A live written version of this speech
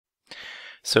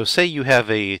So say you have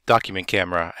a document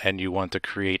camera and you want to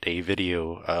create a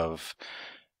video of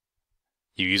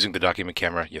you using the document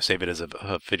camera. You save it as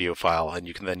a video file, and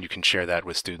you can share that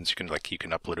with students. You can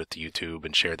upload it to YouTube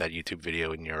and share that YouTube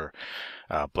video in your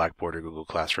Blackboard or Google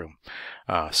Classroom.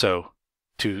 So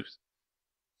to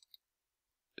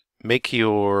make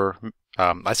your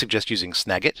I suggest using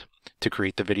SnagIT to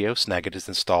create the video. SnagIT is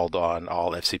installed on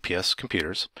all FCPS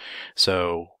computers.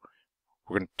 So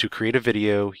we're going to create a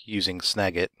video using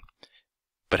SnagIT,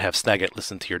 but have SnagIT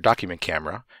listen to your document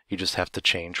camera. You just have to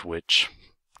change which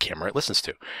camera it listens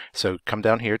to. So come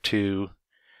down here to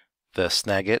the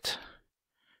SnagIT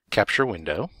capture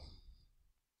window,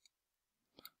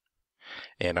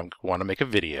 and I want to make a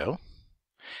video.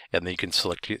 And then you can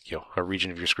select a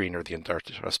region of your screen or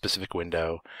a specific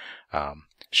window.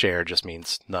 Share just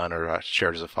means none, or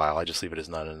shared as a file. I just leave it as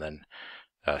none and then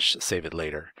save it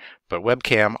later. But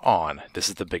webcam on. This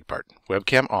is the big part.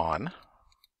 Webcam on.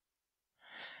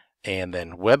 And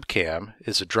then webcam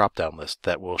is a drop-down list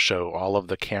that will show all of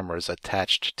the cameras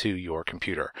attached to your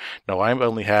computer. Now I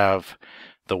only have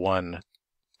the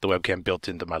webcam built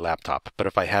into my laptop, but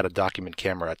if I had a document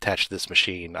camera attached to this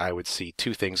machine, I would see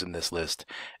two things in this list,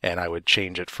 and I would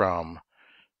change it from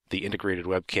the integrated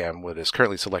webcam that is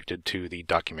currently selected to the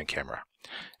document camera.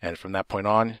 And from that point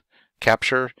on,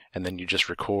 capture, and then you just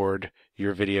record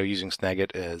your video using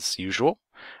SnagIT as usual.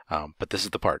 But this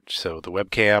is the part. So the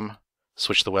webcam,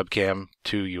 switch the webcam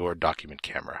to your document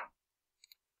camera.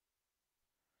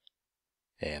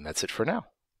 And that's it for now.